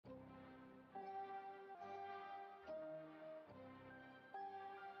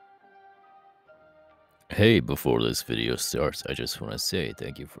Hey, before this video starts, I just want to say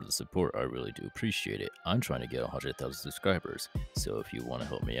thank you for the support. I really do appreciate it. I'm trying to get 100,000 subscribers, so if you want to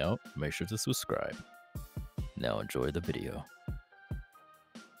help me out, make sure to subscribe. Now enjoy the video.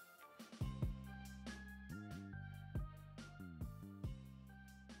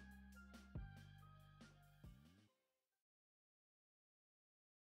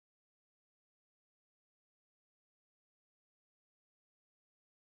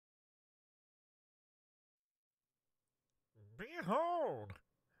 Behold,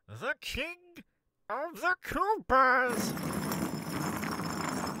 the king of the Koopas!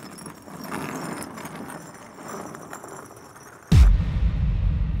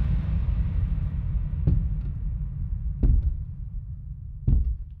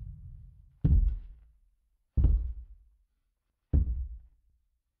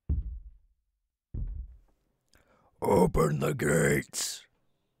 Open the gates.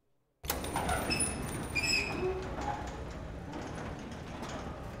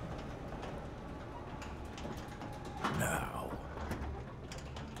 Now,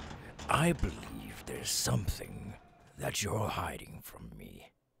 I believe there's something that you're hiding from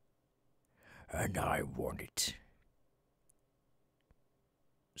me, and I want it.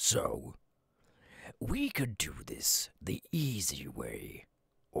 So, we could do this the easy way,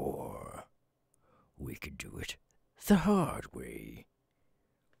 or we could do it the hard way.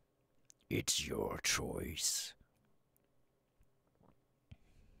 It's your choice.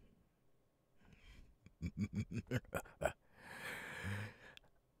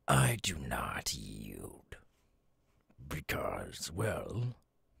 I do not yield. Because, well,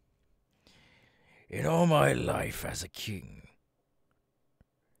 in all my life as a king,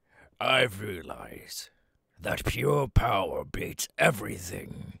 I've realized that pure power beats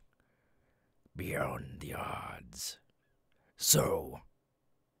everything beyond the odds. So,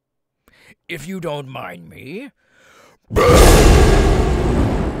 if you don't mind me,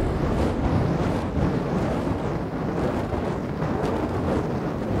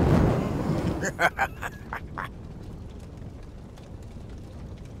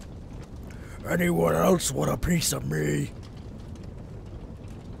 anyone else want a piece of me?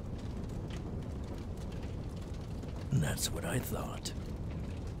 That's what I thought.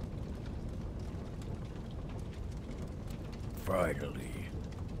 Finally.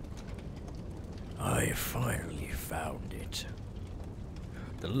 I finally found it.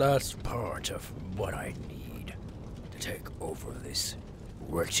 The last part of what I need to take over this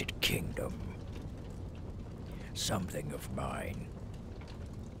wretched kingdom. Something of mine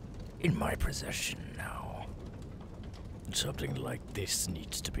in my possession now. Something like this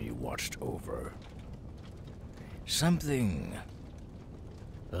needs to be watched over. Something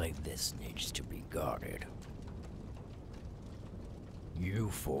like this needs to be guarded. You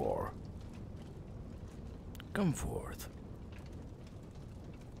four, come forth.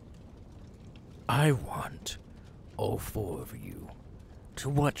 I want all four of you to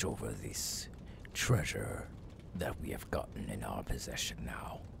watch over this treasure that we have gotten in our possession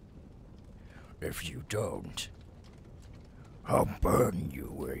now. If you don't, I'll burn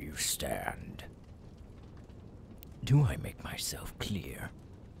you where you stand. Do I make myself clear?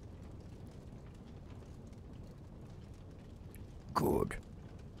 Good.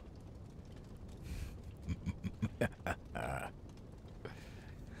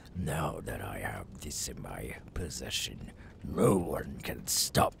 Now that I have this in my possession, no one can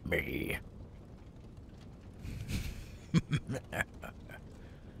stop me.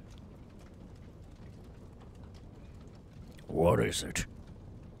 What is it?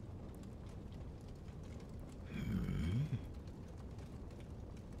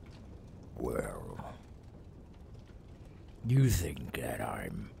 Well, you think that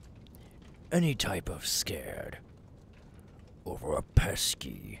I'm any type of scared over a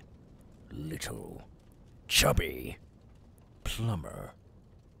pesky, little, chubby plumber.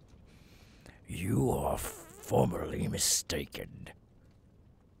 You are formerly mistaken.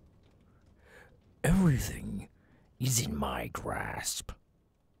 Everything is in my grasp.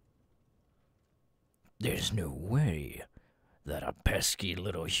 There's no way that a pesky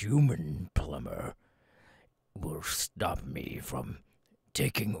little human plumber will stop me from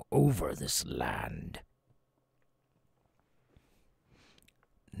taking over this land.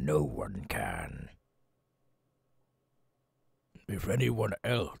 No one can. If anyone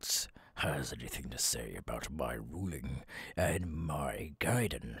else has anything to say about my ruling and my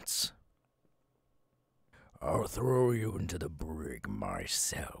guidance, I'll throw you into the brig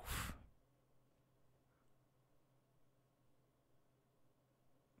myself.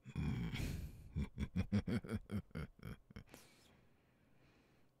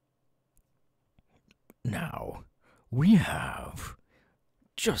 Now, we have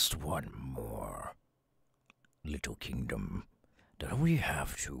just one more little kingdom that we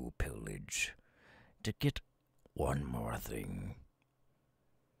have to pillage to get one more thing.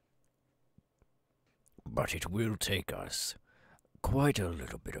 But it will take us quite a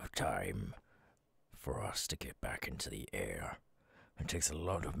little bit of time for us to get back into the air. It takes a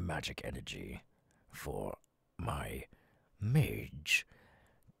lot of magic energy for my mage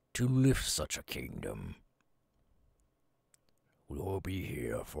to lift such a kingdom. We'll be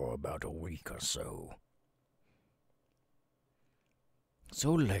here for about a week or so.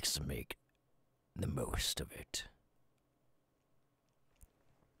 So let's make the most of it.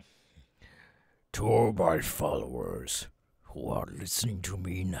 To all my followers who are listening to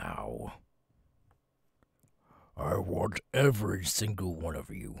me now, I want every single one of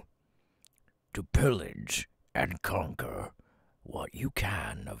you to pillage and conquer what you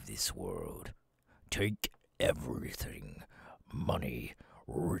can of this world. Take everything. Money,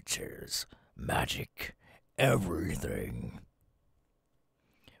 riches, magic, everything.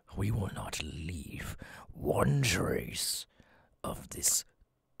 We will not leave one trace of this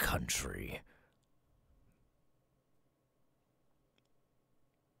country.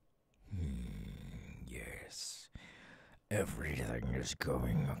 Yes, everything is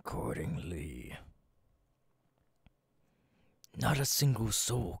going accordingly. Not a single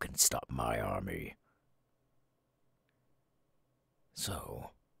soul can stop my army.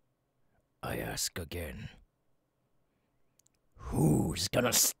 So, I ask again, who's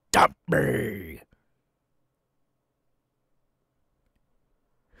gonna stop me?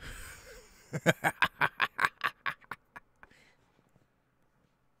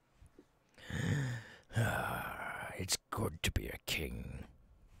 It's good to be a king.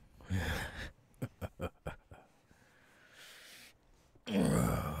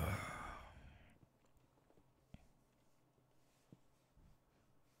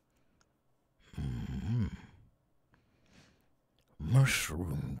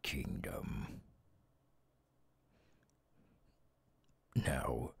 Mushroom Kingdom.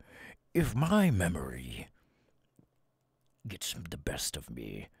 Now, if my memory gets the best of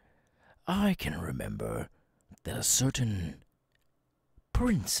me, I can remember that a certain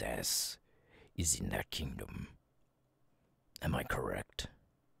princess is in that kingdom. Am I correct?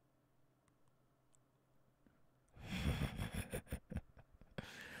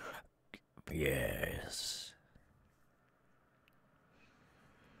 Yes.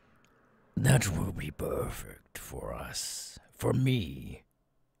 That will be perfect for us, for me.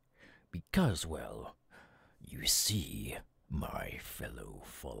 Because, well, you see, my fellow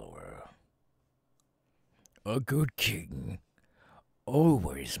follower, a good king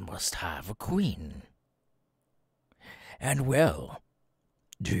always must have a queen. And, well,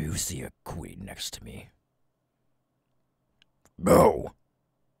 do you see a queen next to me? No.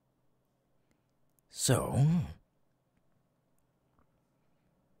 So,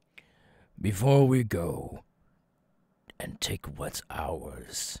 before we go and take what's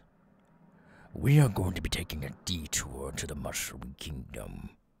ours, we are going to be taking a detour to the Mushroom Kingdom.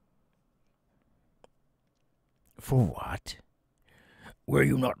 For what? Were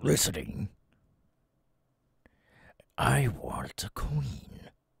you not listening? I want a queen.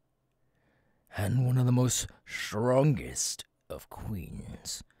 And one of the most strongest of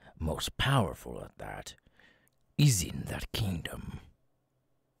queens, most powerful at that, is in that kingdom.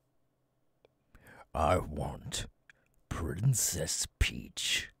 I want Princess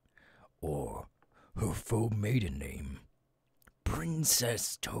Peach, or her full maiden name,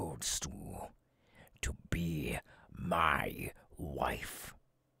 Princess Toadstool, to be my wife,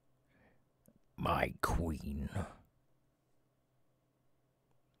 my queen.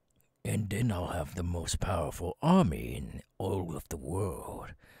 And then I'll have the most powerful army in all of the world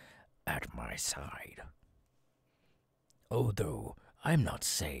at my side. Although I'm not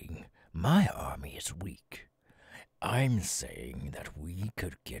saying my army is weak, I'm saying that we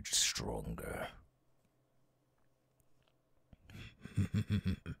could get stronger.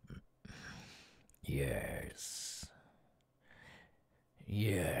 Yes.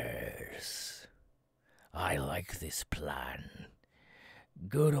 Yes. I like this plan.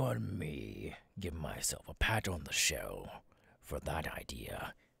 Good on me. Give myself a pat on the shell for that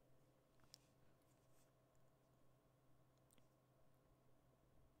idea.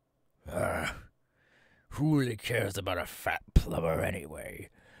 Who really cares about a fat plumber anyway?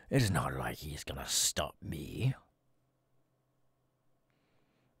 It's not like he's gonna stop me.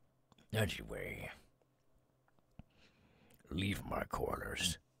 Anyway, leave my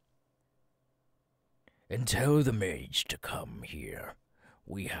quarters and tell the mage to come here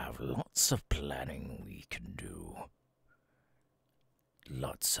we have lots of planning we can do.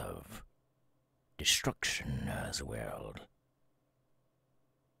 Lots of destruction as well.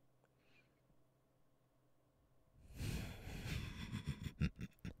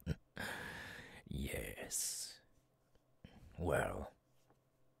 Yes. Well,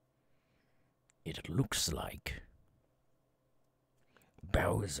 it looks like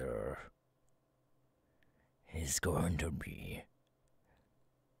Bowser is going to be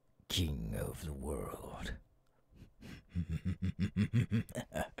king of the world.